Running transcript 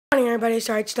Good morning, everybody.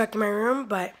 Sorry it's stuck in my room,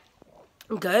 but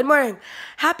good morning.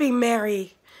 Happy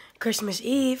Merry Christmas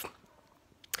Eve.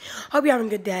 Hope you're having a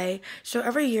good day. So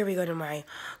every year we go to my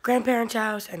grandparents'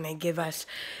 house and they give us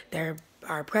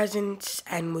our presents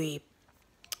and we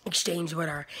exchange with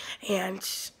our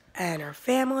aunts and our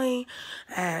family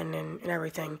and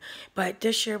everything. But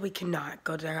this year we cannot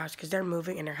go to their house because they're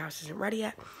moving and their house isn't ready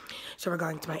yet. So we're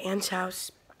going to my aunt's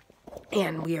house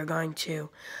and we are going to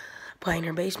play in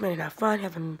her basement and have fun,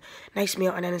 have a nice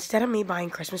meal. And then instead of me buying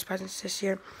Christmas presents this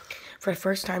year, for the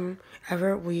first time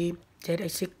ever, we did a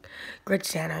Secret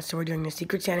Santa. So we're doing the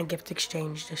Secret Santa gift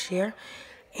exchange this year.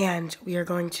 And we are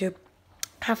going to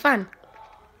have fun.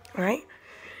 Alright?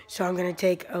 So I'm going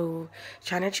to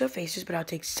try not to show faces, but I'll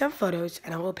take some photos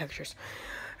and a little pictures.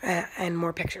 And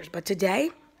more pictures. But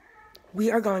today, we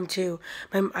are going to,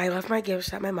 I left my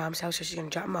gifts at my mom's house, so she's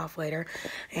going to drop them off later.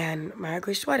 And my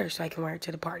ugly sweater, so I can wear it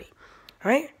to the party.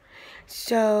 Alright?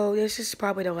 So, this is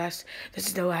the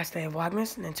last day of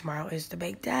Vlogmas, and then tomorrow is the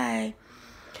big day.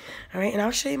 Alright? And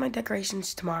I'll show you my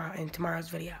decorations tomorrow in tomorrow's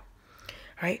video.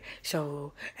 Alright?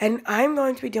 So, and I'm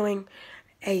going to be doing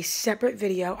a separate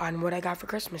video on what I got for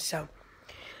Christmas. So,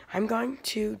 I'm going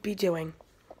to be doing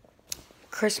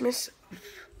Christmas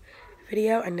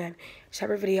video and then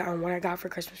separate video on what I got for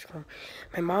Christmas from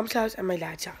my mom's house and my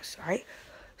dad's house. Alright?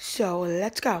 So,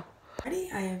 let's go. Ready?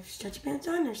 I have stretchy pants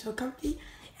on. They're so comfy.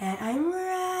 And I'm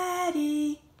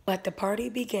ready. Let the party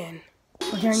begin.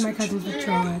 We're carrying my cousin's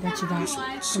Victrola that she got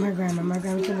from her grandma. My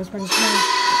grandma's doing this by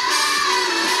herself.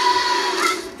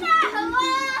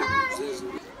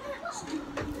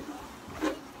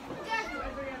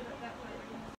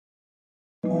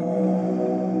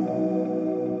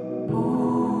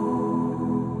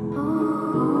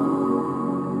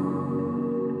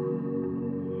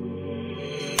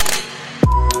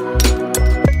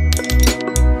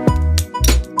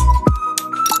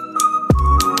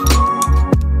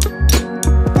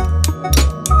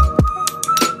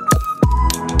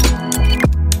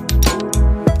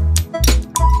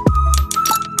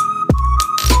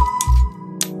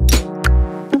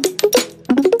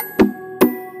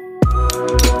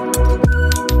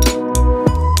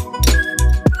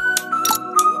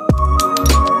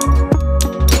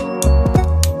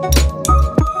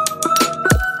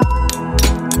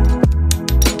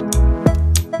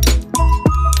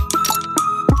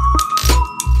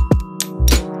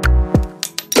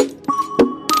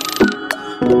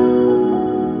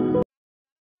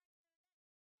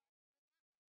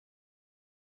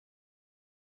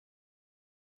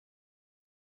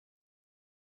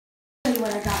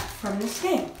 What I got from this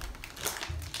game.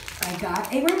 I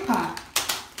got a ring pop.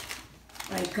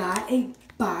 I got a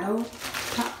bottle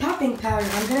popping powder.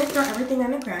 I'm gonna throw everything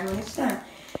on the ground when it's done.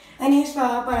 And you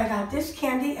saw, but I got this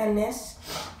candy and this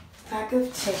pack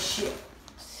of tissues.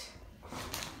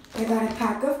 I got a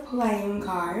pack of playing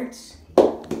cards.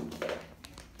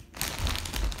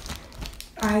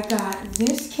 I got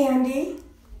this candy.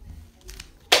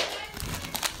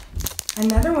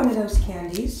 Another one of those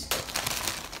candies.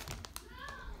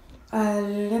 A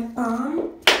lip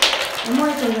balm, and more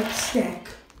like a lipstick.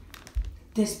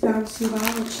 This bouncy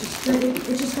ball, which is pretty,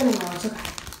 it's just gonna go, it's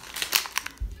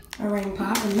okay. A ring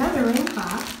pop, another ring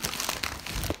pop,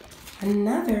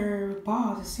 another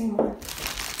ball, the same one.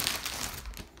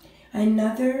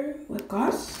 Another lip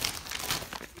gloss,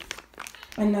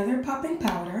 another popping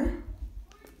powder,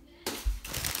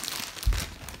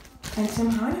 and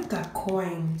some Hanukkah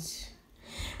coins.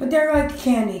 But they're like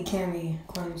candy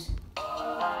coins.